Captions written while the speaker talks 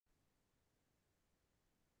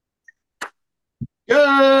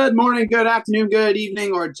Good morning, good afternoon, good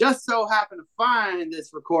evening, or just so happen to find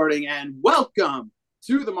this recording, and welcome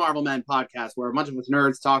to the Marvel Men podcast, where a bunch of us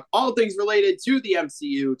nerds talk all things related to the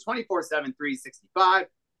MCU 24/7, 365.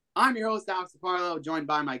 I'm your host, Alex DeParlo, joined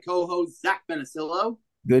by my co host, Zach Benicillo,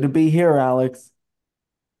 Good to be here, Alex.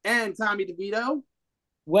 and Tommy DeVito.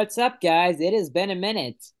 What's up, guys? It has been a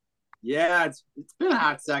minute. Yeah, it's been a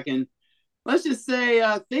hot second. Let's just say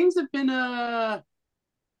things have been, how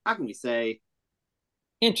can we say?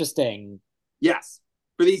 Interesting. Yes,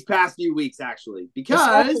 for these past few weeks, actually, because.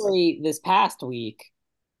 Especially this past week,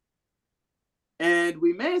 And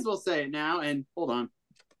we may as well say it now. And hold on.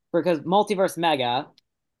 because Multiverse Mega.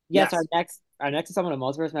 Yes, our Yes. next installment of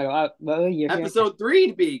Multiverse Mega. Well, you're hearing Episode 3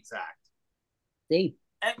 to be exact. deep.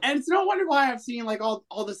 And it's no wonder why I've seen like all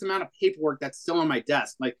this amount of paperwork that's still on my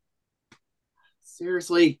desk. Like,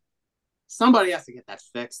 seriously, somebody has to get that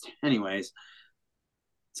fixed. Anyways,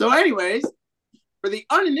 for the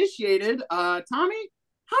uninitiated, Tommy,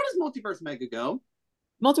 how does Multiverse Mega go?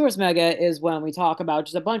 Multiverse Mega is when we talk about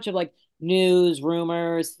just a bunch of like news,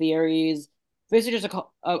 rumors, theories. Basically, just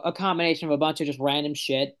a combination of a bunch of just random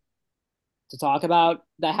shit to talk about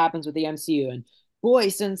that happens with the MCU. And boy,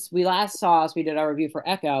 since we last saw us, we did our review for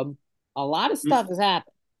Echo, a lot of stuff has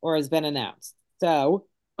happened or has been announced. So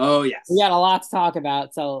Oh, yes. we got a lot to talk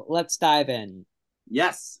about. So let's dive in.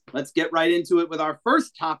 Yes. Let's get right into it with our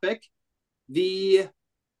first topic, the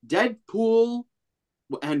Deadpool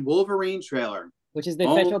and Wolverine trailer. Which is the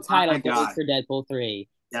Oh official title my God. for Deadpool 3.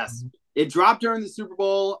 Yes. It dropped during the Super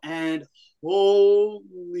Bowl, and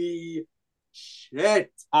holy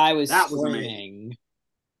shit. I was That was screaming. amazing.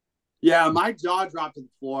 Yeah, my jaw dropped to the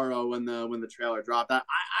floor when the trailer dropped. I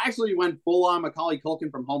actually went full on Macaulay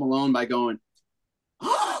Culkin from Home Alone by going,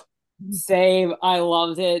 Same. I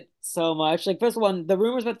loved it so much. Like, first one, the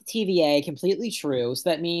rumors about the TVA completely true. So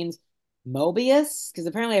that means Mobius, because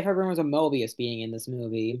apparently I've heard rumors of Mobius being in this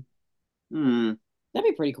movie. hmm. That'd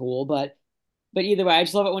be pretty cool. But either way, I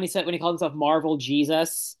just love it when he called himself Marvel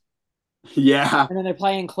Jesus, Yeah. and then they're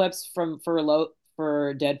playing clips for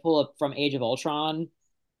Deadpool from Age of Ultron.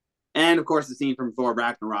 And of course the scene from Thor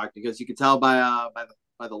Ragnarok, because you could tell by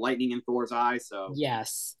the lightning in Thor's eye. So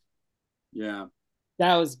Yes, yeah.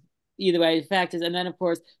 that was either way. The fact is, and then of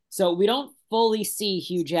course, so we don't fully see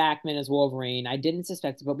Hugh Jackman as Wolverine. I didn't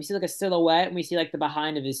suspect it, but we see like a silhouette and we see like the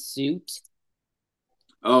behind of his suit.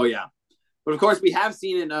 Oh yeah. But of course we have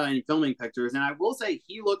seen it in filming pictures, and I will say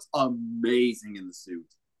he looks amazing in the suit.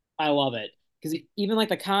 I love it because even like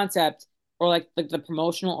the concept or like the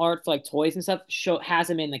promotional art for like toys and stuff has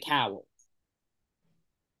him in the cowl.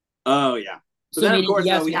 Oh yeah. But So then of meaning course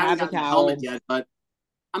yes, we we haven't have the gotten the helmet cowl. yet, but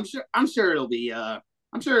I'm sure it'll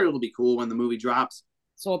be cool when the movie drops.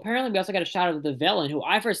 So apparently we also got a shot of the villain who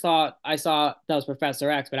I first thought I saw that was Professor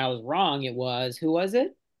X, but I was wrong. It was who was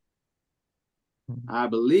it? I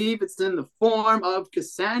believe it's in the form of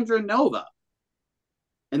Cassandra Nova,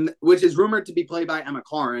 and which is rumored to be played by Emma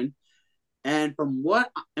Corrin. And from what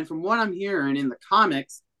I'm hearing in the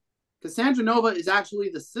comics, Cassandra Nova is actually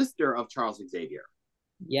the sister of Charles Xavier.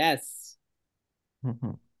 Yes.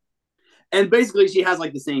 And basically she has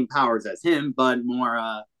like the same powers as him, but more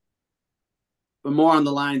on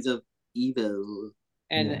the lines of evil.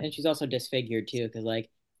 And she's also disfigured too, because like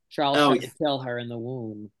Charles Oh tried yeah. to kill her in the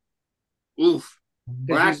womb. Oof. Or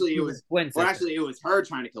Because actually it he's a was twin or sister. actually it was her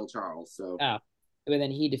trying to kill Charles. So Oh. But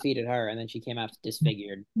then he defeated her and then she came out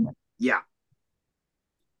disfigured. yeah.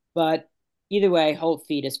 But either way, whole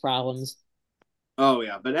fetus problems. Oh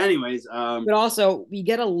yeah. But anyways, But also we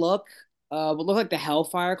get a look, what looked like the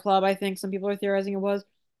Hellfire Club, I think some people are theorizing it was.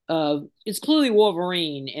 It's clearly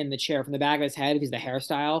Wolverine in the chair from the back of his head because of the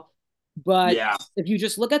hairstyle. But yeah. if you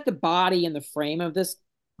just look at the body and the frame of this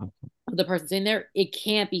of the person in there, it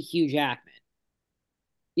can't be Hugh Jackman.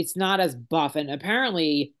 It's not as buff. And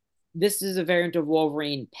apparently this is a variant of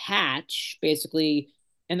Wolverine Patch, basically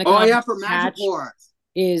in the Oh comics. yeah, for Patch Madripoor.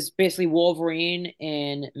 is basically Wolverine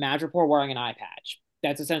in Madripoor wearing an eye patch.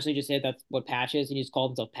 That's essentially just it. That's what Patch is. And he just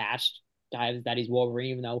called himself Patch that he's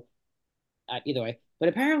Wolverine, even though either way. But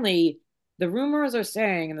apparently, the rumors are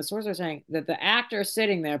saying and the sources are saying that the actor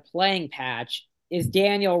sitting there playing Patch is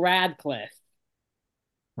Daniel Radcliffe,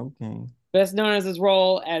 Okay. best known as his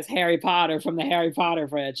role as Harry Potter from the Harry Potter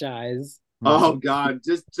franchise. Oh god,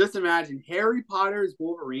 just imagine Harry Potter's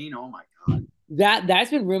Wolverine. Oh my god. That's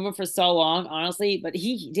been rumored for so long, honestly. But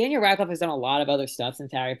Daniel Radcliffe has done a lot of other stuff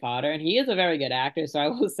since Harry Potter, and he is a very good actor. So I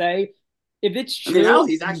will say, if it's I mean, true, hell,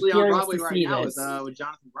 he's I'm actually on curious Broadway to right see now with this. with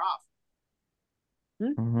Jonathan Groff.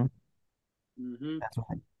 Mm-hmm. Mm-hmm. That's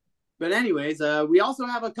right. But anyways, we also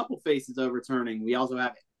have a couple faces overturning. We also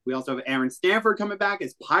have Aaron Stanford coming back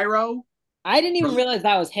as Pyro. I didn't even realize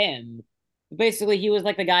that was him. Basically, he was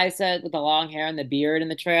like the guy said with the long hair and the beard in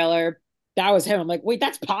the trailer. That was him. I'm like, wait,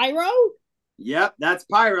 that's Pyro? Yep, that's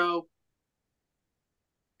Pyro.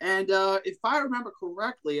 And if I remember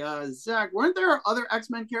correctly, Zach, weren't there other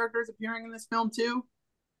X-Men characters appearing in this film too?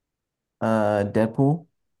 Deadpool.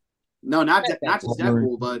 No, not just Wolverine.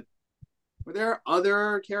 Deadpool, but were there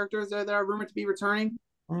other characters that are rumored to be returning?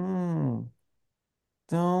 Mm,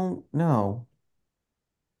 don't know.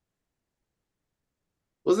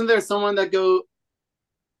 Wasn't there someone that go?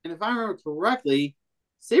 And if I remember correctly,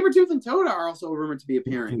 Sabretooth and Toad are also rumored to be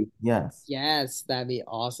appearing. Yes. Yes, that'd be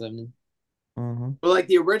awesome. But like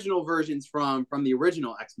the original versions from the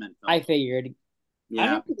original X-Men film. I figured. I Yeah.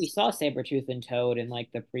 don't think we saw Sabretooth and Toad in like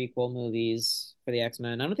the prequel movies for the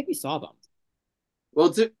X-Men. I don't think we saw them.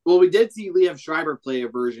 Well, we did see Liev Schreiber play a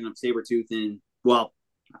version of Sabretooth in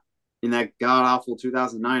that god awful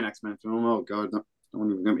 2009 X-Men film. Oh god, don't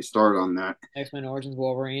even get me started on that. X-Men Origins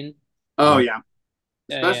Wolverine. Oh yeah.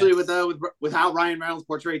 Especially Yeah. with how Ryan Reynolds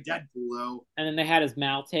portrayed Deadpool though. And then they had his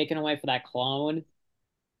mouth taken away for that clone.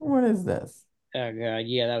 What is this? Oh god,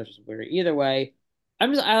 yeah, that was just weird. Either way, I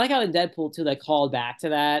like how in Deadpool 2 they called back to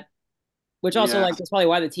that. Which also Yeah. like that's probably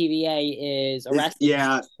why the TVA is arresting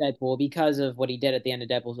Yeah. Deadpool because of what he did at the end of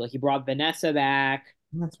Deadpool. So, like he brought Vanessa back.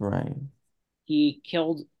 That's right. He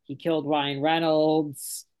killed Ryan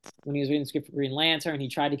Reynolds when he was reading the script for Green Lantern. He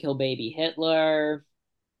tried to kill baby Hitler.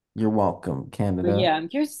 You're welcome, But Canada. yeah, I'm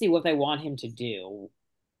curious to see what they want him to do.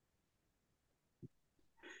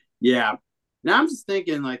 Yeah. Now I'm just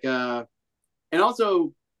thinking like and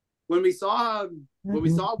also when we saw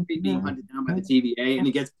Wade being hunted down by the TVA and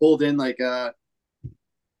he gets pulled in like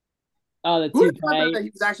Oh, the who would have thought toupee. that he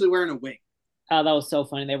was actually wearing a wig? Oh, that was so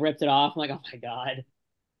funny. They ripped it off. I'm like, oh my god.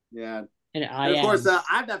 Yeah. And And of course, I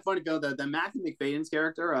have that funny feeling that Matthew McFadden's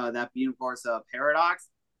character, that being of course Paradox.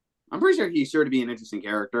 I'm pretty sure he's sure to be an interesting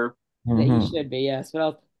character. that he should be. Yes. What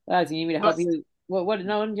else? What else? You need me to help But, you? What?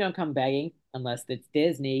 No, you don't come begging unless it's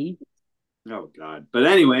Disney. oh god. But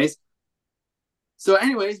anyways,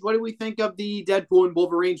 what do we think of the Deadpool and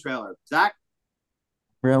Wolverine trailer, Zach?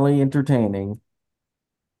 Really entertaining.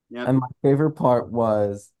 Yep. And my favorite part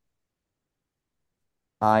was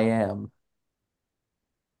I am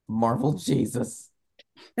Marvel Jesus.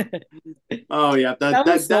 Oh yeah, That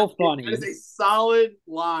was so funny. That is a solid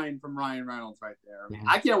line from Ryan Reynolds right there. I mean,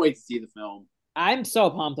 I can't wait to see the film. I'm so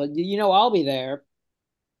pumped. You know, I'll be there.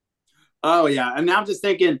 Oh yeah, and now I'm just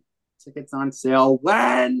thinking, tickets on sale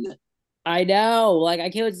when? I know. Like, I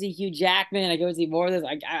can't wait to see Hugh Jackman. I can't wait to see more of this.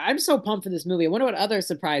 I'm so pumped for this movie. I wonder what other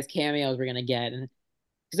surprise cameos we're gonna get. And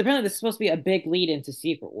because apparently this is supposed to be a big lead into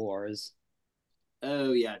Secret Wars.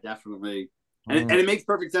 Oh yeah, definitely. And it makes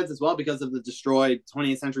perfect sense as well because of the destroyed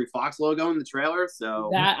 20th Century Fox logo in the trailer.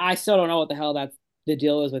 So That I still don't know what the hell that's the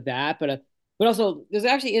deal is with that, but also there's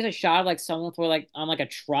actually is a shot of like someone for like on like a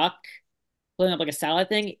truck pulling up like a salad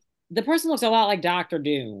thing. The person looks a lot like Doctor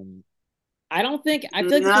Doom. I don't think I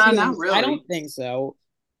feel like not really. I don't think so.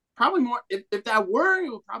 Probably more if that were,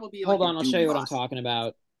 it would probably be Hold like on, I'll show you what I'm talking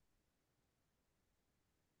about.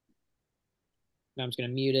 I'm just gonna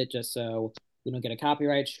mute it just so we don't get a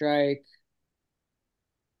copyright strike.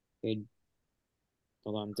 Okay,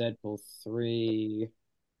 hold on, Deadpool 3.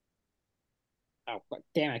 Oh,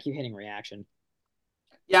 damn, I keep hitting reaction.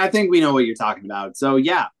 Yeah, I think we know what you're talking about. So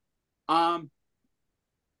yeah.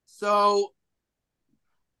 So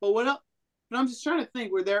but what else? But I'm just trying to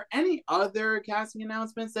think, were there any other casting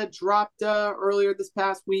announcements that dropped earlier this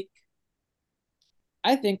past week?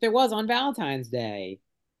 I think there was on Valentine's Day.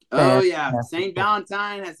 Oh yeah, Saint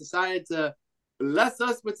Valentine has decided to bless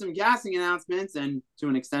us with some casting announcements, and to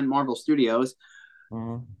an extent, Marvel Studios,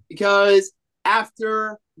 because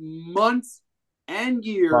after months and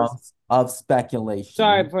years of speculation.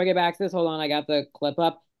 Sorry, before I get back to this, hold on, I got the clip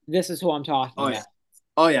up. This is who I'm talking about.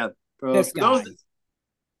 Oh yeah, this guy.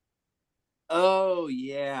 Oh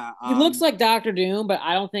yeah, he looks like Doctor Doom, but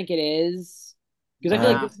I don't think it is. Because I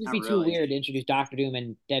feel like this would be too weird to introduce Doctor Doom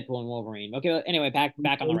and Deadpool and Wolverine. Okay, anyway, back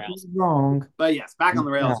on the rails. Wrong. But yes, back on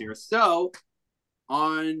the rails here. So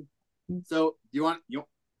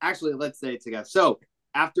actually let's say it together. So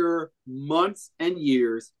after months and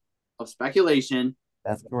years of speculation.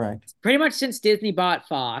 That's correct. Pretty much since Disney bought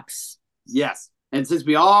Fox. Yes. And since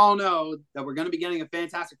we all know that we're going to be getting a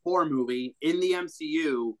Fantastic Four movie in the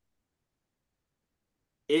MCU,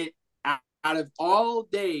 out of all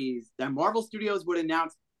days that Marvel Studios would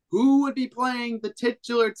announce who would be playing the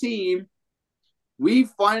titular team, we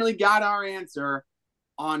finally got our answer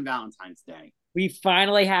on Valentine's Day. We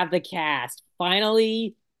finally have the cast.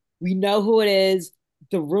 Finally, we know who it is.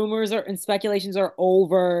 The rumors and speculations are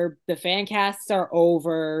over. The fan casts are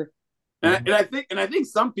over. And I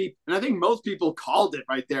think most people called it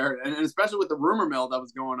right there, and especially with the rumor mill that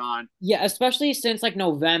was going on. Yeah, especially since like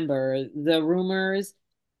November, the rumors.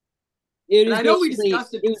 It And was I know we basically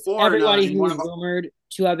discussed it it was before everybody in who one was of our. rumored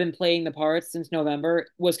to have been playing the parts since November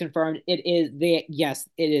was confirmed. It is they yes,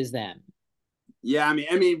 it is them. Yeah, I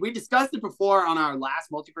mean, we discussed it before on our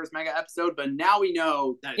last Multiverse Mega episode, but now we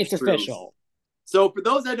know that it's It's true. official. So for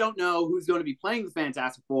those that don't know who's going to be playing the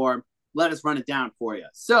Fantastic Four, let us run it down for you.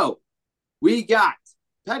 So we got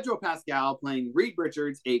Pedro Pascal playing Reed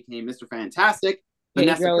Richards, aka Mr. Fantastic.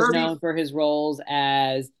 Vanessa Pedro is Kirby. known for his roles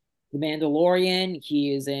as the Mandalorian.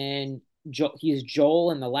 He is in he's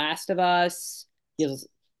Joel in The Last of Us. He was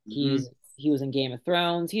in Game of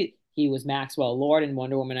Thrones. He was Maxwell Lord in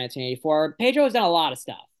Wonder Woman 1984. Pedro has done a lot of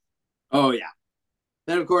stuff. Oh yeah.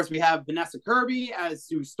 Then of course we have Vanessa Kirby as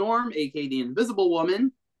Sue Storm, aka the Invisible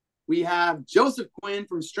Woman. We have Joseph Quinn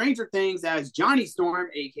from Stranger Things as Johnny Storm,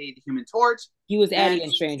 aka the Human Torch. He was Eddie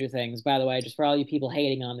in Stranger Things, by the way, just for all you people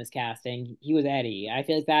hating on this casting. He was Eddie. I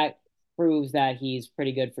feel like that proves that he's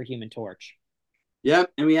pretty good for Human Torch.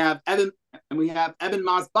 Yep, and we have Evan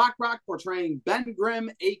Moss Bachrach portraying Ben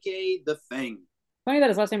Grimm, aka the Thing. Funny that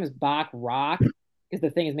his last name is Bach Rock, because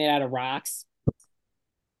the thing is made out of rocks.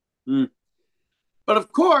 But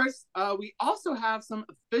of course, we also have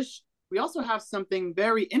something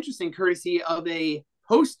very interesting, courtesy of a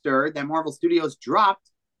poster that Marvel Studios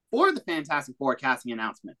dropped for the Fantastic Four casting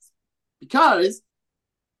announcements. Because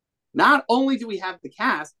not only do we have the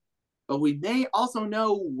cast, but we may also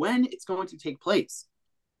know when it's going to take place.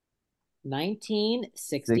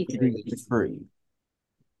 1963.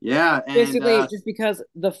 Yeah, and basically just because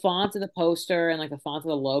the font of the poster and like the font of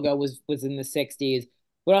the logo was in the 60s,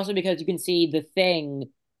 but also because you can see the Thing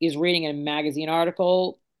is reading a magazine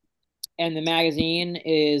article, and the magazine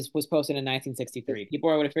was posted in 1963. People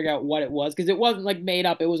are going to figure out what it was because it wasn't like made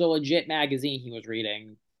up; it was a legit magazine he was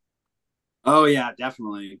reading. Oh yeah,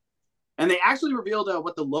 definitely. And they actually revealed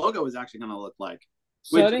what the logo is actually going to look like,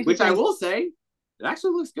 which I will say, it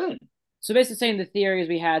actually looks good. So basically saying the theories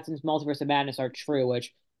we had since Multiverse of Madness are true,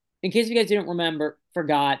 which, in case you guys didn't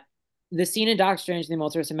forgot, the scene in Doctor Strange in the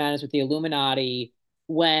Multiverse of Madness with the Illuminati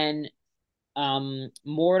when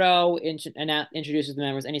Mordo introduces the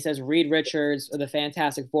members and he says Reed Richards or the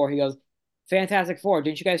Fantastic Four. He goes, Fantastic Four,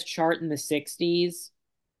 didn't you guys chart in the 60s?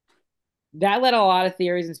 That led a lot of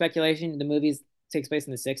theories and speculation. The movies takes place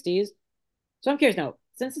in the 60s. So I'm curious now,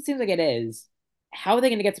 since it seems like it is, how are they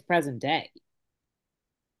going to get to present day?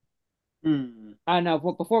 I don't know.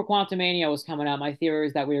 Before Quantumania was coming out, my theory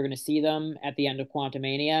is that we were going to see them at the end of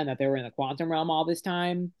Quantumania and that they were in the quantum realm all this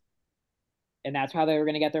time. And that's how they were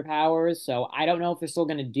going to get their powers. So I don't know if they're still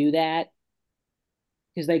going to do that.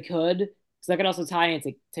 Because they could. Because they could also tie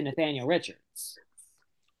into Nathaniel Richards.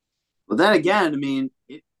 Well, then again, I mean,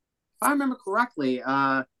 if I remember correctly,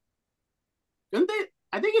 couldn't they?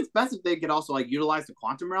 I think it's best if they could also like utilize the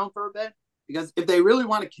quantum realm for a bit. Because if they really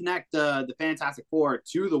want to connect the Fantastic Four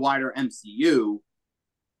to the wider MCU,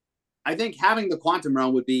 I think having the quantum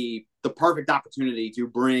realm would be the perfect opportunity to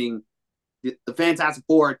bring the Fantastic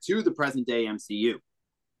Four to the present day MCU.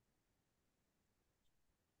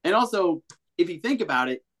 And also, if you think about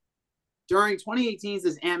it, during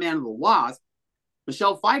 2018's Ant-Man and the Wasp,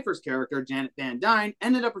 Michelle Pfeiffer's character, Janet Van Dyne,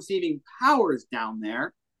 ended up receiving powers down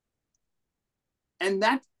there. And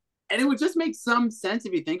it would just make some sense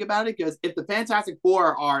if you think about it, because if the Fantastic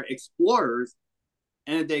Four are explorers,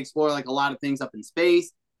 and if they explore like a lot of things up in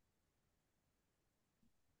space,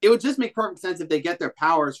 it would just make perfect sense if they get their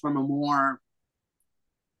powers from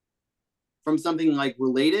something like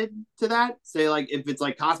related to that. Say like if it's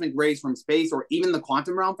like cosmic rays from space or even the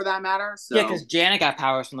quantum realm for that matter. So yeah, because Janet got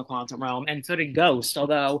powers from the quantum realm, and so did Ghost.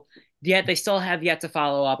 Although, yet they still have yet to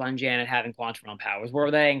follow up on Janet having quantum realm powers. Were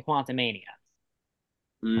they in Quantumania?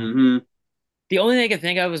 Mm-hmm. The only thing I could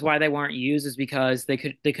think of is why they weren't used is because they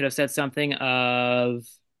could have said something along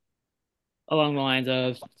the lines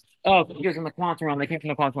of, "Oh, you're from the quantum realm. They came from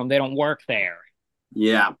the quantum realm. They don't work there."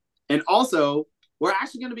 Yeah, and also we're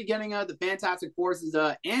actually going to be getting the Fantastic Four's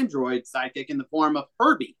android sidekick in the form of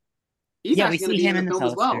Herbie. He's actually going to be in the film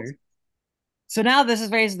as well. So now this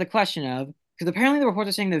is raises the question of, because apparently the reports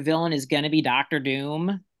are saying the villain is going to be Doctor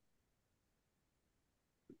Doom.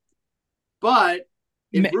 But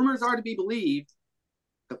if rumors are to be believed,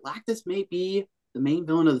 Galactus may be the main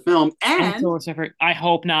villain of the film. And I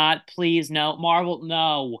hope not. Please, no. Marvel,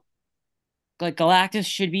 no. Like Galactus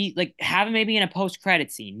should be like have him maybe in a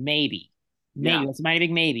post-credit scene. Maybe. Yeah. That's my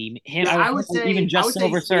big maybe. Him, yeah, I would say even just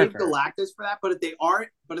Silver Surfer. Galactus for that, but if they are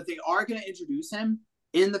going to introduce him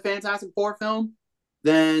in the Fantastic Four film,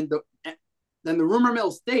 then the rumor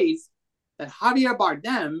mill states that Javier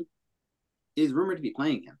Bardem is rumored to be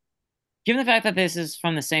playing him. Given the fact that this is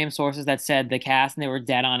from the same sources that said the cast and they were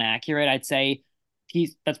dead on accurate, I'd say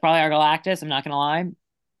that's probably our Galactus. I'm not gonna lie.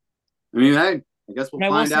 I mean, hey, I guess we'll But I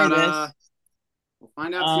will find say out. this. We'll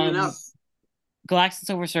find out soon enough. Galactus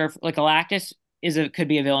Silver Surfer, like Galactus could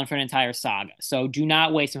be a villain for an entire saga. So do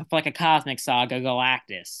not waste him for like a cosmic saga,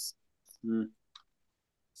 Galactus.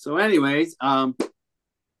 So, anyways, what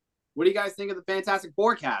do you guys think of the Fantastic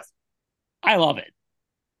Four cast? I love it.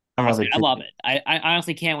 I love it. I love it. I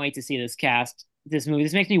honestly can't wait to see this movie.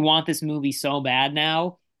 This makes me want this movie so bad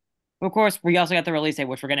now. Of course, we also got the release date,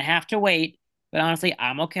 which we're gonna have to wait. But honestly,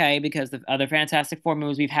 I'm okay because the other Fantastic Four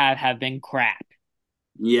movies we've had have been crap.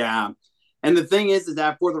 Yeah. And the thing is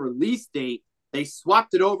that for the release date, they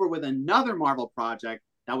swapped it over with another Marvel project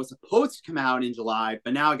that was supposed to come out in July,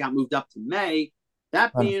 but now it got moved up to May.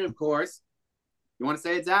 That being, of course, you want to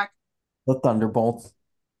say it, Zach? The Thunderbolts.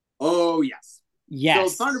 Oh, yes.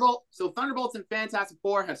 Yes. So Thunderbolts and Fantastic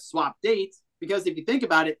Four have swapped dates because if you think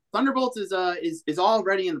about it, Thunderbolts is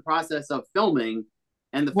already in the process of filming,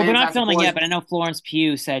 and they're not filming yet, but I know Florence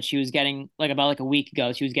Pugh said she was getting about a week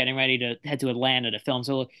ago. She was getting ready to head to Atlanta to film.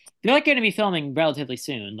 So they're going to be filming relatively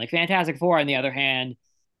soon. Like Fantastic Four, on the other hand,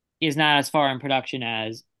 is not as far in production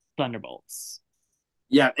as Thunderbolts.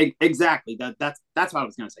 Yeah, exactly. That's what I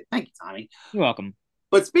was going to say. Thank you, Tommy. You're welcome.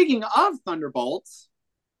 But speaking of Thunderbolts,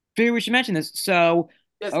 figure we should mention this. So,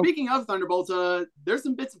 speaking of Thunderbolts, there's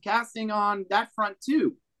some bits of casting on that front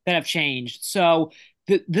too that have changed. So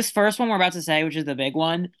this first one we're about to say, which is the big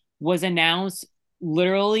one, was announced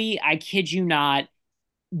literally, I kid you not,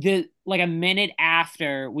 like a minute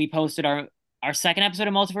after we posted our second episode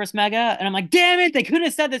of Multiverse Mega, and I'm like, damn it, they could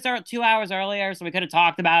have said this 2 hours earlier, so we could have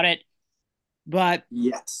talked about it. But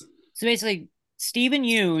yes. So basically, Steven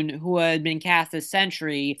Yeun, who had been cast as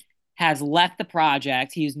Sentry, has left the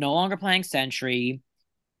project. He's no longer playing Sentry.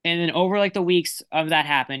 And then over like the weeks of that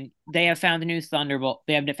happened, they have found a new Thunderbolt.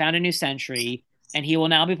 They have found a new Sentry, and he will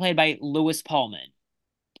now be played by Lewis Pullman.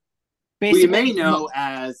 Basically, who you may know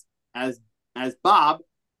as Bob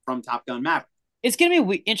from Top Gun Maverick. It's gonna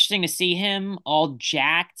be interesting to see him all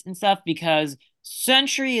jacked and stuff because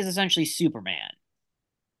Sentry is essentially Superman.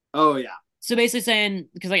 Oh yeah. So basically saying,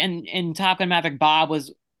 because like in Top Gun Maverick, Bob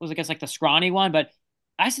was I guess like the scrawny one, but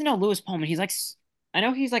I just know Lewis Pullman. He's like, I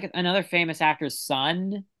know he's like another famous actor's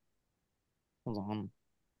son. Hold on.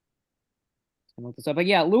 I'm look this up. But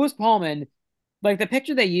yeah, Lewis Pullman, like the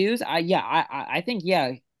picture they use, I think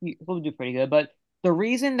he'll do pretty good. But the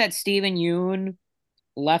reason that Steven Yeun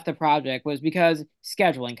left the project was because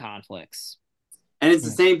scheduling conflicts. And it's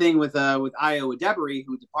the same thing with Io Adebari,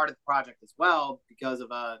 who departed the project as well because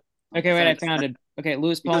of okay, wait, I found it. Okay,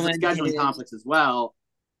 Lewis Pullman because of scheduling conflicts as well.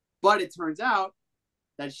 But it turns out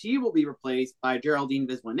that she will be replaced by Geraldine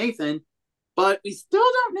Viswanathan, but we still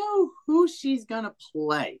don't know who she's gonna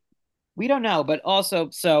play. We don't know, but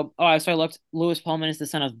also, I looked. Lewis Pullman is the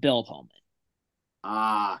son of Bill Pullman.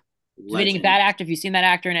 Meaning that actor, if you've seen that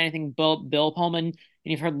actor in anything, Bill Pullman, and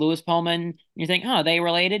you've heard Lewis Pullman, and you think, oh, they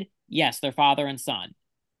related? Yes, they're father and son.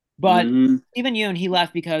 But Steven Yeun, he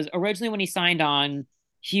left because originally when he signed on,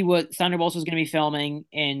 Thunderbolts was going to be filming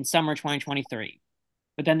in summer 2023.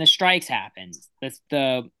 But then the strikes happened.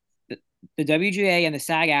 The WGA and the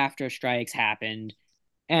SAG-AFTRA strikes happened,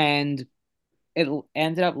 and it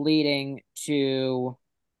ended up leading to.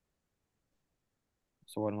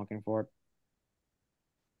 So what I'm looking for.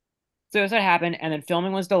 So that happened, and then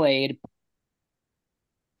filming was delayed.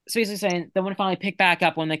 So basically saying then when it finally picked back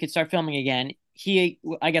up when they could start filming again, he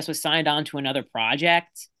I guess was signed on to another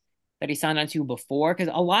project that he signed on to before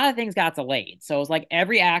because a lot of things got delayed. So it was like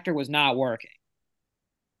every actor was not working.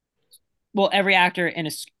 Well, every actor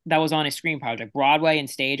that was on a screen project, Broadway and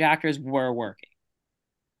stage actors were working.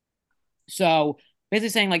 So basically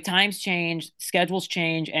saying like times change, schedules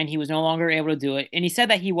change, and he was no longer able to do it. And he said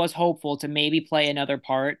that he was hopeful to maybe play another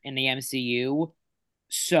part in the MCU.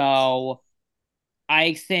 So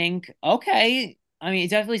I think, okay. I mean, it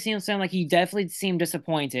definitely sound like he definitely seemed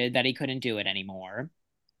disappointed that he couldn't do it anymore.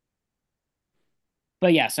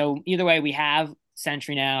 But yeah, so either way, we have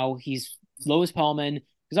Sentry now. He's Lewis Pullman.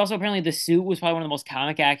 Because also apparently the suit was probably one of the most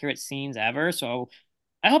comic accurate scenes ever. So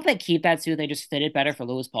I hope they keep that suit. They just fit it better for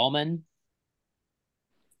Lewis Pullman.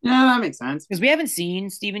 Yeah, that makes sense. Because we haven't seen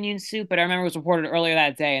Steven Yeun's suit, but I remember it was reported earlier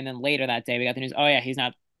that day, and then later that day we got the news. Oh yeah,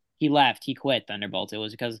 he left. He quit Thunderbolts. It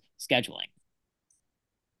was because scheduling.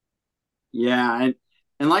 Yeah,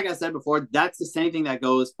 and like I said before, that's the same thing that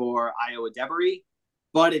goes for Io Adebari.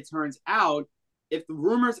 But it turns out, if the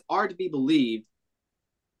rumors are to be believed,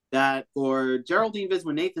 that for Geraldine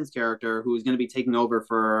Viswanathan's character, who's going to be taking over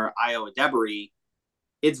for Io Adebari,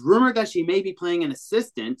 it's rumored that she may be playing an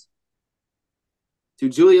assistant to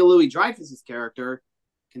Julia Louis-Dreyfus's character,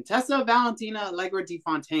 Contessa Valentina Allegra de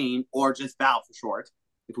Fontaine, or just Val for short,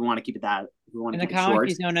 if we want to keep it that. If we want In to the keep it comics, short,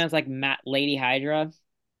 she's known as like Lady Hydra.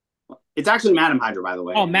 it's actually Madam Hydra, by the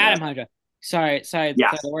way. Oh, Madam Hydra. Sorry.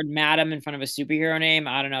 Yeah. The word Madam in front of a superhero name.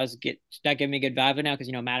 I don't know. That giving me a good vibe now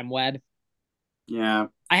because Madam Web. Yeah.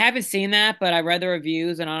 I haven't seen that, but I read the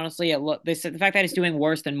reviews, and honestly, they said the fact that it's doing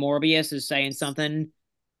worse than Morbius is saying something.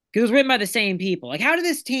 Because it was written by the same people. Like, how did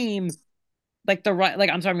this team, like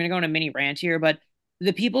I'm sorry, I'm gonna go on a mini rant here, but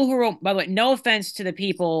the people who wrote, by the way, no offense to the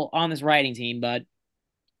people on this writing team, but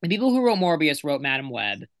the people who wrote Morbius wrote Madam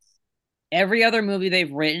Web. Every other movie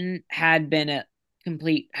they've written has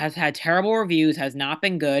had terrible reviews, has not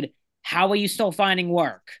been good. How are you still finding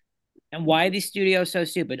work? And why are these studios so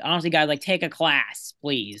stupid? Honestly, guys, like take a class,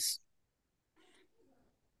 please.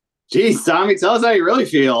 Jeez, Tommy, tell us how you really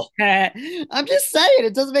feel. I'm just saying,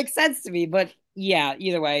 it doesn't make sense to me. But yeah,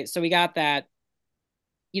 either way. So we got that.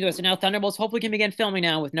 Either way, so now Thunderbolts hopefully can begin filming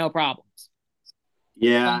now with no problems.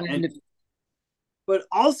 Yeah, but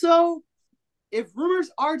also, if rumors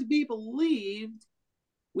are to be believed,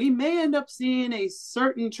 we may end up seeing a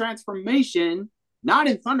certain transformation, not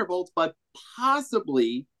in Thunderbolts, but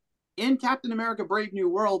possibly in Captain America Brave New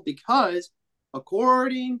World, because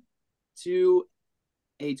according to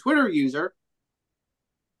a Twitter user,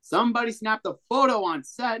 somebody snapped a photo on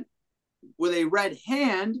set with a red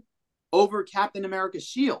hand over Captain America's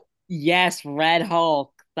shield. Yes, Red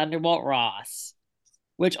Hulk, Thunderbolt Ross.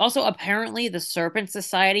 Which also apparently the Serpent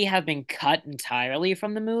Society have been cut entirely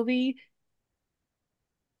from the movie.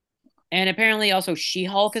 And apparently also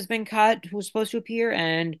She-Hulk has been cut, who was supposed to appear,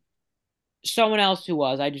 and someone else who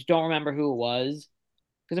was. I just don't remember who it was.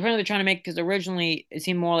 Because apparently they're trying to make, because originally it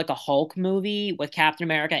seemed more like a Hulk movie with Captain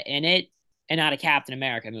America in it and not a Captain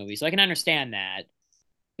America movie. So I can understand that.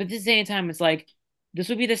 But at the same time, it's like, this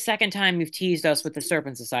would be the second time you've teased us with the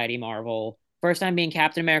Serpent Society, Marvel. First time being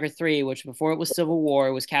Captain America 3, which before it was Civil War,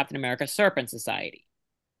 it was Captain America Serpent Society.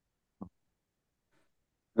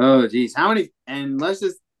 Oh, geez. How many? And let's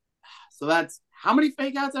just. So that's. How many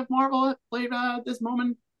fake outs have Marvel played at this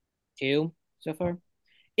moment? 2 so far.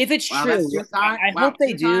 If it's wow, true, I hope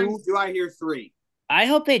they do. Do I hear 3? I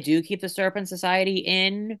hope they do keep the Serpent Society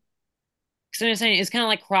in. Because I'm saying it's kind of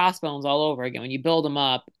like Crossbones all over again. When you build them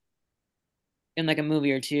up in like a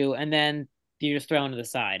movie or two, and then you just throw them to the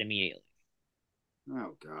side immediately.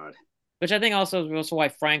 Oh God. Which I think also is also why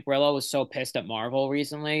Frank Grillo was so pissed at Marvel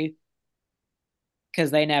recently.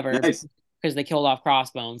 Because because they killed off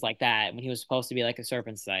Crossbones like that when he was supposed to be like a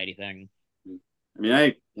Serpent Society thing. I mean,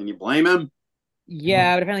 hey, can you blame him?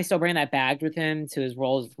 Yeah, but apparently still bringing that back with him to his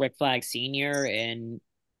role as Rick Flag Sr. in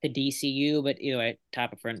the DCU. But either way,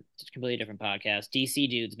 topic for a completely different podcast. DC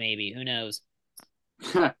dudes, maybe. Who knows?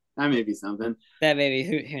 That may be something. That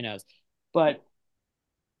maybe. Who knows? But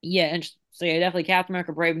yeah, and so yeah, definitely Captain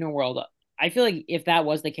America Brave New World. I feel like if that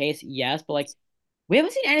was the case, yes, but like we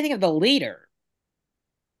haven't seen anything of the leader.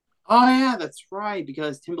 Oh yeah, that's right.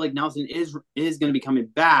 Because Tim Blake Nelson is going to be coming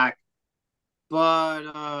back,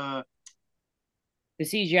 but the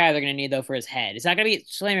CGI they're going to need though for his head. It's not going to be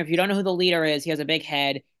Slam. If you don't know who the leader is, he has a big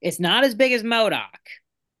head. It's not as big as MODOK.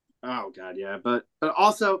 Oh God, yeah, but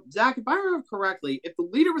also Zach, if I remember correctly, if the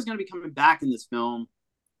leader was going to be coming back in this film,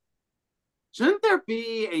 shouldn't there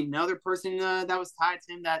be another person that was tied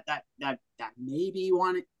to him that maybe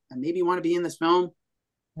want to be in this film?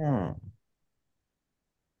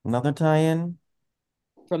 Another tie-in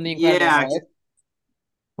from the Incredible Hulk.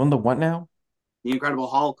 From the what now? The Incredible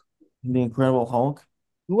Hulk. The Incredible Hulk.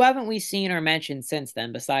 Who haven't we seen or mentioned since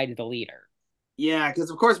then besides the leader? Yeah, because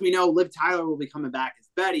of course we know Liv Tyler will be coming back as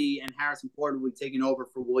Betty, and Harrison Ford will be taking over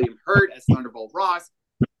for William Hurt as Thunderbolt Ross.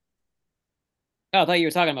 Oh, I thought you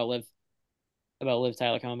were talking about Liv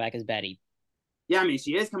Tyler coming back as Betty. Yeah, I mean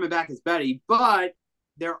she is coming back as Betty, but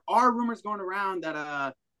there are rumors going around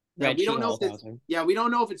that we don't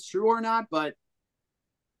know if it's true or not, but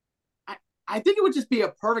I think it would just be a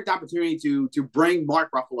perfect opportunity to bring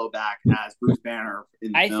Mark Ruffalo back as Bruce Banner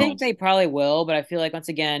in the film. think they probably will, but I feel like once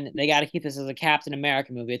again they got to keep this as a Captain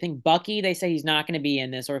America movie. I think Bucky, they say he's not going to be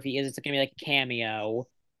in this, or if he is, it's going to be like a cameo,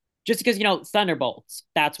 just because Thunderbolts.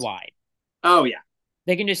 That's why. Oh yeah,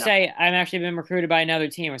 they can just say I'm actually been recruited by another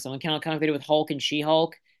team or something. Kind of confident with Hulk and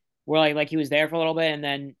She-Hulk, where like he was there for a little bit, and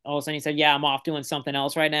then all of a sudden he said, "Yeah, I'm off doing something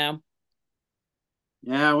else right now."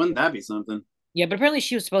 Yeah, wouldn't that be something? Yeah, but apparently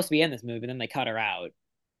she was supposed to be in this movie, then they cut her out.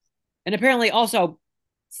 And apparently also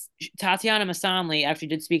Tatiana Maslany actually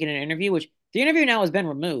did speak in an interview, which the interview now has been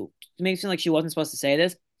removed. It makes it seem like she wasn't supposed to say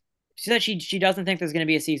this. She said she doesn't think there's going to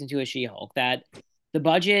be a season 2 of She-Hulk, that they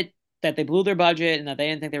blew their budget and that they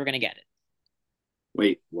didn't think they were going to get it.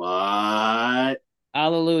 Wait, what?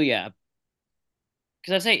 Hallelujah.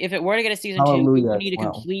 Because I say if it were to get a season two, we Hallelujah would as need a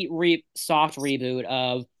well. complete soft reboot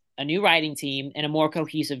of a new writing team and a more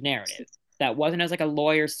cohesive narrative that wasn't as like a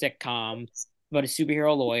lawyer sitcom about a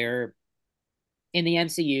superhero lawyer in the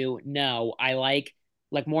MCU. No, I like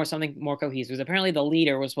more something more cohesive. Because apparently the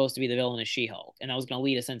leader was supposed to be the villain of She-Hulk, and that was going to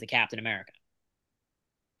lead us into Captain America.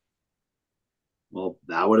 Well,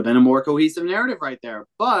 that would have been a more cohesive narrative right there.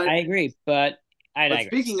 I agree, but I But digress.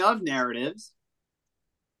 speaking of narratives,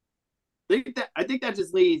 I think that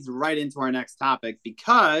just leads right into our next topic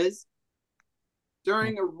because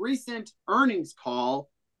during a recent earnings call,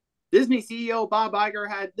 Disney CEO Bob Iger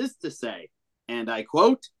had this to say, and I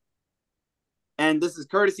quote, and this is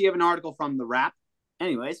courtesy of an article from The Wrap.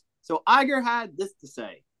 Anyways, so Iger had this to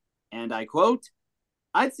say, and I quote,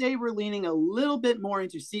 I'd say we're leaning a little bit more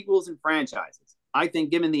into sequels and franchises. I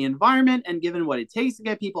think given the environment and given what it takes to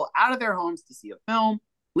get people out of their homes to see a film,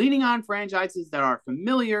 leaning on franchises that are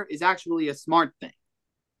familiar is actually a smart thing.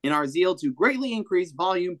 In our zeal to greatly increase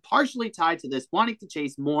volume, partially tied to this wanting to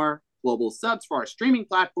chase more global subs for our streaming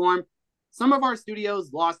platform, some of our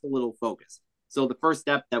studios lost a little focus. So the first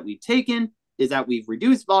step that we've taken is that we've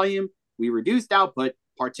reduced volume, we reduced output,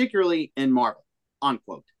 particularly in Marvel,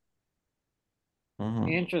 unquote.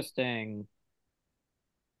 Interesting.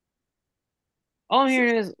 All I'm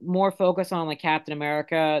hearing is more focus on like Captain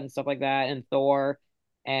America and stuff like that, and Thor,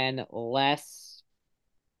 and less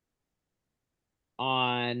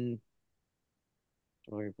on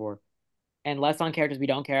what are we for? And less on characters we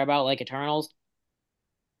don't care about, like Eternals.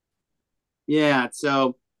 Yeah,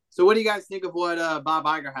 so what do you guys think of what Bob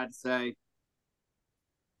Iger had to say?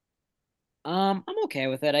 I'm okay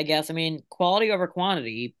with it, I guess. I mean, quality over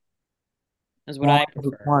quantity is what I Quality over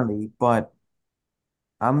prefer. quantity, but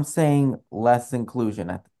I'm saying less inclusion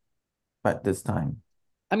at this time.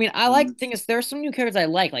 I mean, I like the thing is there's some new characters I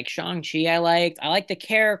like Shang-Chi I liked. I like the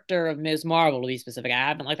character of Ms. Marvel to be specific. I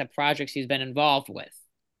haven't liked the projects he's been involved with.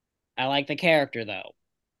 I like the character though.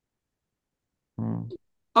 Mm.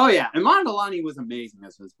 Oh yeah, and Mondolani was amazing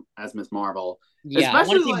as Miss Marvel, Yeah, I want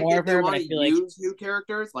especially to see like more if of they her, but want I to feel like use new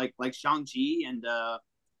characters like Shang Chi, and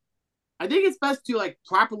I think it's best to like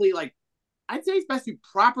properly like I'd say it's best to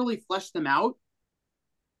properly flesh them out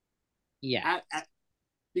yeah. at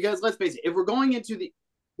because let's face it, if we're going into the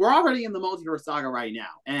we're already in the multiverse saga right now,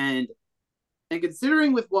 and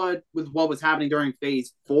considering with what was happening during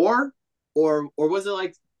Phase 4, or was it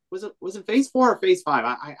like was it Phase 4 or Phase 5?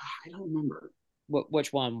 I don't remember.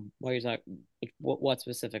 Which one? What are you talking? What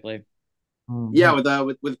specifically? Yeah,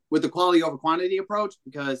 Mhm. with the quality over quantity approach,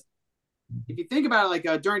 because if you think about it,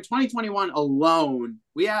 like during 2021 alone,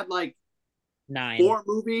 we had like 9, 4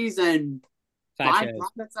 movies and 5 five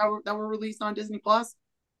shows. projects that were released on Disney Plus.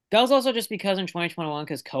 That was also just because in 2021,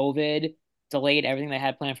 because COVID delayed everything they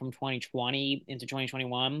had planned from 2020 into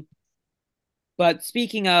 2021. But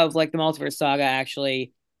speaking of like the multiverse saga,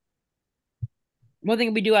 actually, one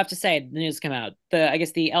thing we do have to say, the news come out. The I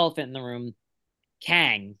guess the elephant in the room,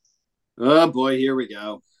 Kang. Oh boy, here we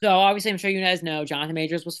go. So obviously, I'm sure you guys know Jonathan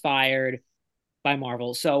Majors was fired by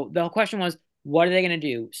Marvel. So the question was, what are they going to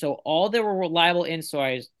do? So all the reliable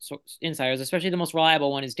insiders, especially the most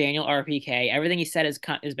reliable one, is Daniel RPK. Everything he said has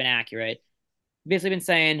been accurate. Basically, been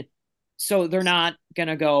saying, so they're not going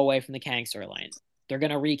to go away from the Kang storyline. They're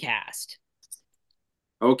going to recast.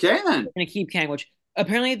 Okay then. They're going to keep Kang, which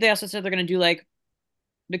apparently they also said they're going to do like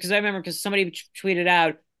because I remember because somebody tweeted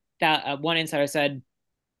out that one insider said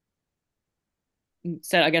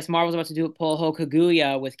I guess Marvel's about to do pull a whole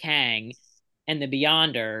Kaguya with Kang and the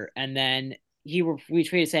Beyonder, and then he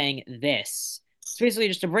retweeted saying this. So basically,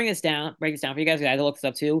 just to break this down for you guys to look this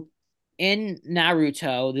up too. In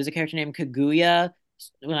Naruto, there's a character named Kaguya.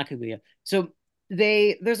 Well, not Kaguya. So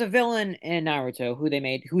there's a villain in Naruto who they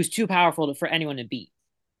made who's too powerful for anyone to beat.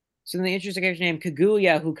 So then they introduce a character named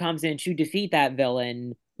Kaguya who comes in to defeat that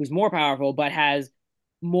villain who's more powerful but has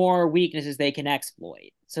more weaknesses they can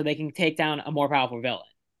exploit. So they can take down a more powerful villain.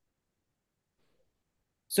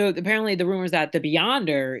 So apparently the rumors that the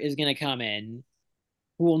Beyonder is going to come in,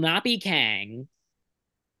 who will not be Kang,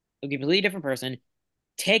 will be a completely different person,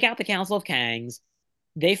 take out the Council of Kangs,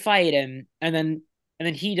 they fight him, and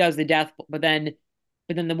then he does the death, but then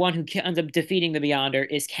the one who ends up defeating the Beyonder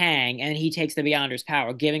is Kang, and he takes the Beyonder's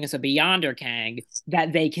power, giving us a Beyonder Kang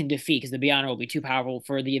that they can defeat because the Beyonder will be too powerful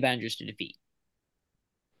for the Avengers to defeat.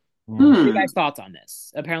 Yeah. What are you Hmm. guys' thoughts on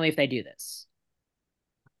this? Apparently, if they do this,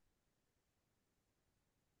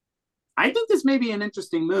 I think this may be an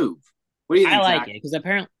interesting move. What do you I think, like Zach? it because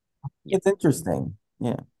apparently, yeah, It's interesting.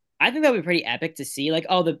 Yeah. I think that would be pretty epic to see. Like,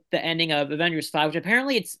 oh, the ending of Avengers 5, which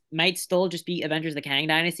apparently it's might still just be Avengers the Kang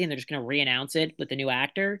Dynasty, and they're just gonna re-announce it with the new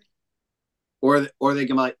actor. or they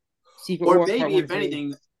can like, Secret or Wars Part maybe One if and Two.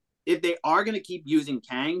 anything, if they are going to keep using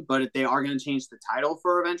Kang, but if they are going to change the title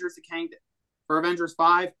for Avengers to Kang for Avengers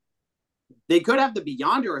 5, they could have the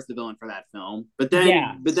Beyonder as the villain for that film,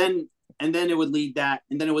 Yeah, and then it would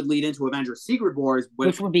lead into Avengers Secret Wars,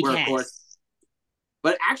 which would be where of Kang. course.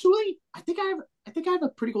 But actually, I think I have a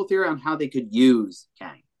pretty cool theory on how they could use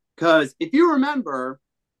Kang. Because if you remember,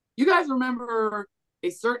 you guys remember a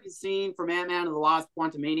certain scene from Ant-Man and the Lost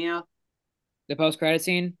Quantumania? The post-credit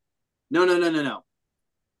scene. No.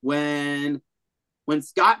 When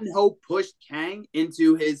Scott and Hope pushed Kang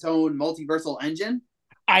into his own multiversal engine.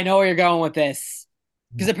 I know where you're going with this.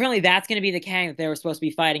 Because apparently that's going to be the Kang that they were supposed to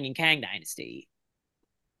be fighting in Kang Dynasty.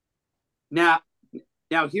 Now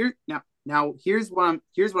here's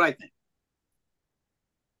what I think.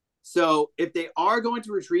 So if they are going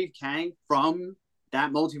to retrieve Kang from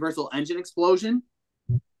that multiversal engine explosion,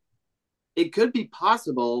 it could be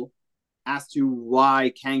possible as to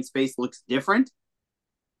why Kang's face looks different.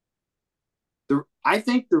 I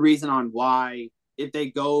think the reason on why, if they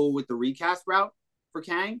go with the recast route for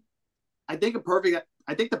Kang, I think the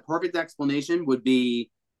perfect explanation would be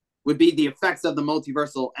the effects of the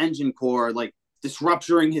multiversal engine core, like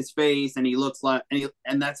disrupturing his face, and he looks like,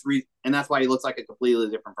 and that's why he looks like a completely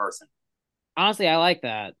different person. Honestly, I like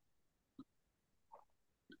that.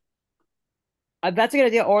 That's a good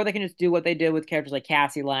idea. Or they can just do what they did with characters like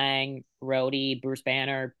Cassie Lang, Rhodey, Bruce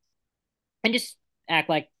Banner, and just act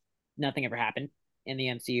like nothing ever happened in the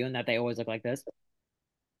MCU and that they always look like this.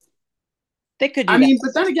 They could do that.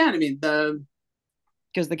 But then again,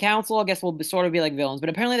 because the council, I guess, will sort of be like villains. But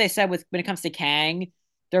apparently, they said when it comes to Kang,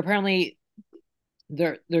 they're gonna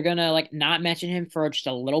like not mention him for just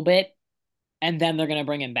a little bit, and then they're gonna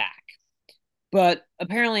bring him back. But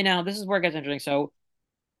apparently now this is where it gets interesting. So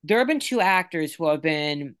there have been two actors who have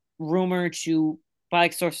been rumored to, by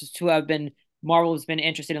sources, to have been Marvel has been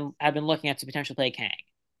interested in, have been looking at to potentially play Kang.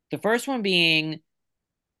 The first one being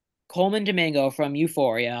Coleman Domingo from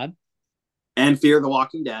Euphoria and Fear the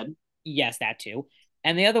Walking Dead. Yes, that too.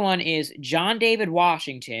 And the other one is John David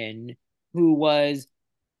Washington, who was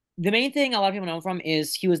the main thing a lot of people know him from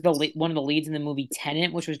is he was one of the leads in the movie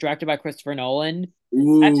Tenet, which was directed by Christopher Nolan.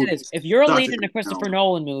 Ooh, I'd say this: if you're a lead in a Christopher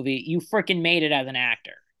Nolan movie, you freaking made it as an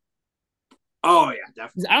actor. Oh yeah,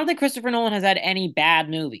 definitely. I don't think Christopher Nolan has had any bad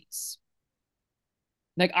movies.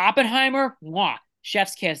 Like Oppenheimer, mwah.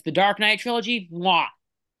 Chef's Kiss, the Dark Knight trilogy, mwah.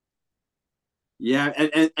 Yeah,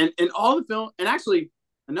 and all the film, and actually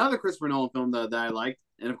another Christopher Nolan film that I liked,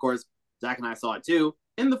 and of course Zach and I saw it too,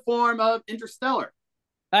 in the form of Interstellar.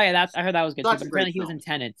 Oh yeah, I heard that was good too. But apparently he was in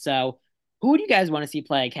Tenet. So who do you guys want to see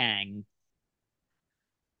play Kang?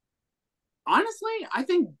 Honestly, I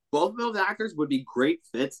think both of those actors would be great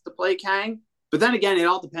fits to play Kang. But then again, it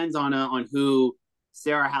all depends on who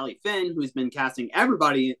Sarah Halley Finn, who's been casting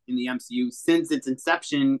everybody in the MCU since its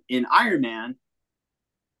inception in Iron Man.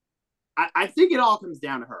 I think it all comes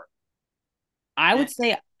down to her. I would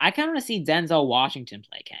say I kind of want to see Denzel Washington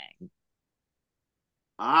play Kang.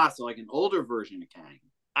 So like an older version of Kang.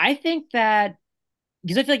 I think that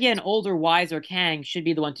because I feel like an older, wiser Kang should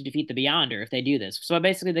be the one to defeat the Beyonder if they do this. So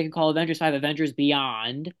basically, they could call Avengers 5 Avengers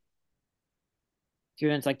Beyond. So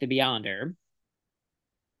then it's like the Beyonder.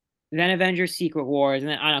 Then Avengers Secret Wars, and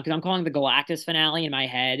then I don't know because I'm calling the Galactus finale in my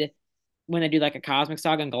head when they do like a cosmic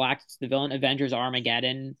saga and Galactus the villain. Avengers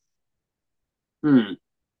Armageddon.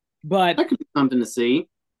 But that could be something to see.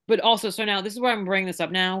 But also, so now this is where I'm bringing this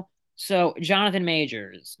up now. So Jonathan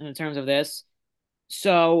Majors, in terms of this,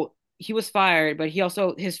 so he was fired, but he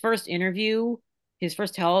also his first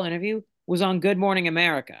tele interview was on Good Morning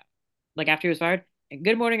America. Like after he was fired, and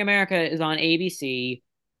Good Morning America is on ABC,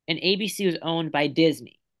 and ABC was owned by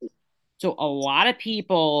Disney. So a lot of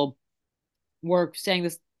people were saying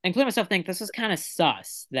this, including myself, think this is kind of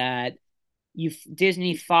sus that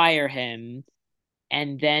Disney fire him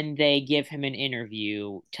and then they give him an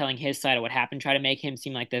interview telling his side of what happened, try to make him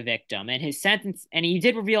seem like the victim. And his sentence, and he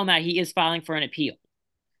did reveal that he is filing for an appeal.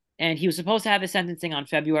 And he was supposed to have his sentencing on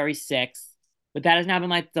February 6th, but that has now been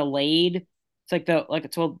like delayed. It's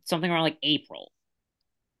like something around like April.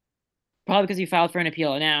 Probably because he filed for an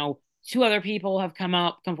appeal. And now two other people have come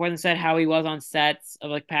forward and said how he was on sets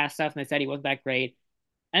of like past stuff, and they said he wasn't that great.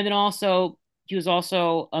 And then also he was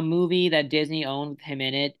also a movie that Disney owned with him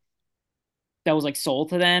in it that was like sold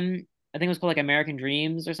to them. I think it was called like American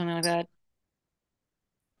Dreams or something like that.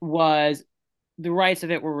 Was the rights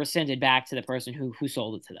of it were rescinded back to the person who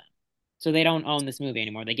sold it to them. So they don't own this movie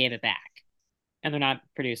anymore. They gave it back. And they're not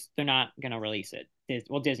gonna release it.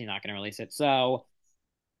 Disney's not gonna release it. So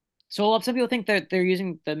some people think that they're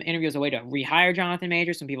using the interview as a way to rehire Jonathan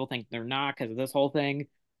Majors. Some people think they're not because of this whole thing.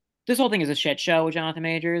 this whole thing is a shit show with Jonathan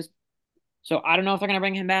Majors. So I don't know if they're gonna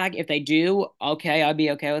bring him back. If they do, okay, I'd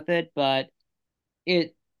be okay with it. But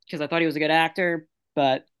it because I thought he was a good actor,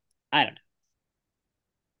 but I don't know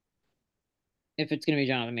if it's gonna be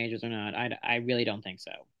Jonathan Majors or not. I really don't think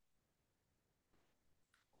so.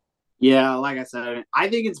 Yeah, like I said, I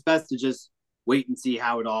think it's best to just wait and see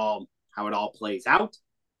how it all plays out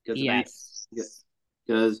because Yes.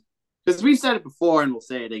 because we've said it before and we'll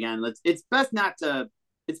say it again. It's best not to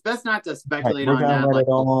Right, speculate we're on gonna that let like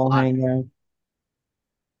it a all lot. hang out.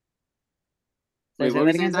 Say Wait, what were that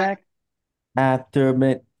you saying, again, Zach? Zach.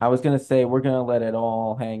 I was gonna say we're gonna let it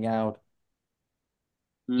all hang out.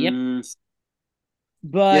 Yep. Mm,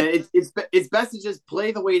 yeah, But it's best to just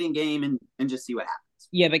play the waiting game and just see what happens.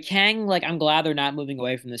 yeah, but Kang, like, I'm glad they're not moving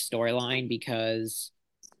away from the storyline because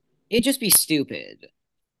it'd just be stupid.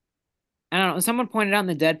 I don't know. Someone pointed out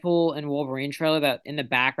in the Deadpool and Wolverine trailer that in the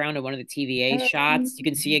background of one of the TVA shots, you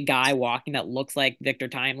can see a guy walking that looks like Victor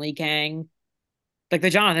Timely Kang. Like the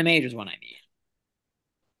Jonathan Majors one, I mean.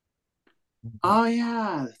 Oh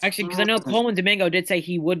yeah, that's Actually, because I know right. Coleman Domingo did say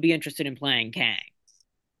he would be interested in playing Kang.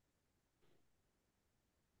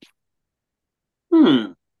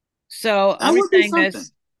 Hmm, So that I'm just would be saying something.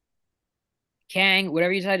 this, Kang,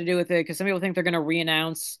 whatever you decide to do with it, because some people think they're going to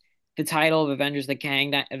re-announce the title of Avengers the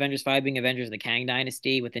Kang, Avengers 5 being Avengers the Kang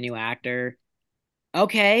Dynasty with the new actor.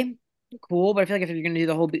 Okay, cool, but I feel like if you're going to do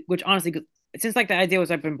the whole, which honestly, since like the idea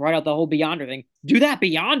was I've been brought out the whole Beyonder thing, do that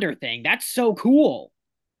Beyonder thing. That's so cool.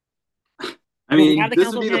 I Where we have mean, the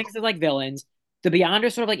this would Council of be the Kangs as like villains, the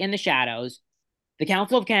Beyonder sort of like in the shadows. The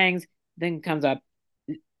Council of Kangs then comes up.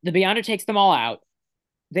 The Beyonder takes them all out.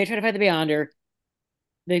 They try to fight the Beyonder.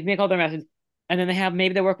 They make all their methods, and then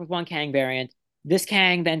maybe they work with one Kang variant. This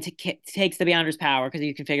Kang then takes the Beyonder's power because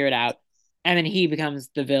he can figure it out, and then he becomes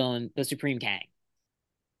the villain, the Supreme Kang.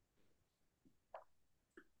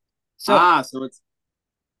 So ah, so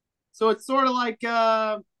it's sort of like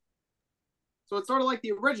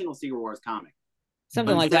the original Secret Wars comic, but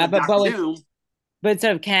something like instead that, of Doctor Doom. but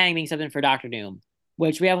instead of Kang being something for Doctor Doom,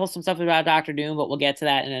 which we have some stuff about Doctor Doom, but we'll get to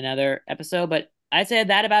that in another episode. But I'd say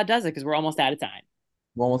that about does it because we're almost out of time.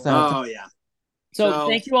 We're almost out of time. Oh yeah. So So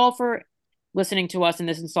thank you all for listening to us in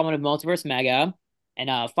this installment of Multiverse Mega,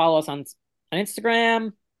 and follow us on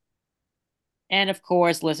Instagram. And of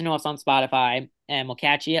course, listen to us on Spotify, and we'll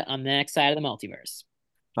catch you on the next side of the multiverse.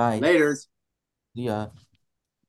 Bye. later's. See ya.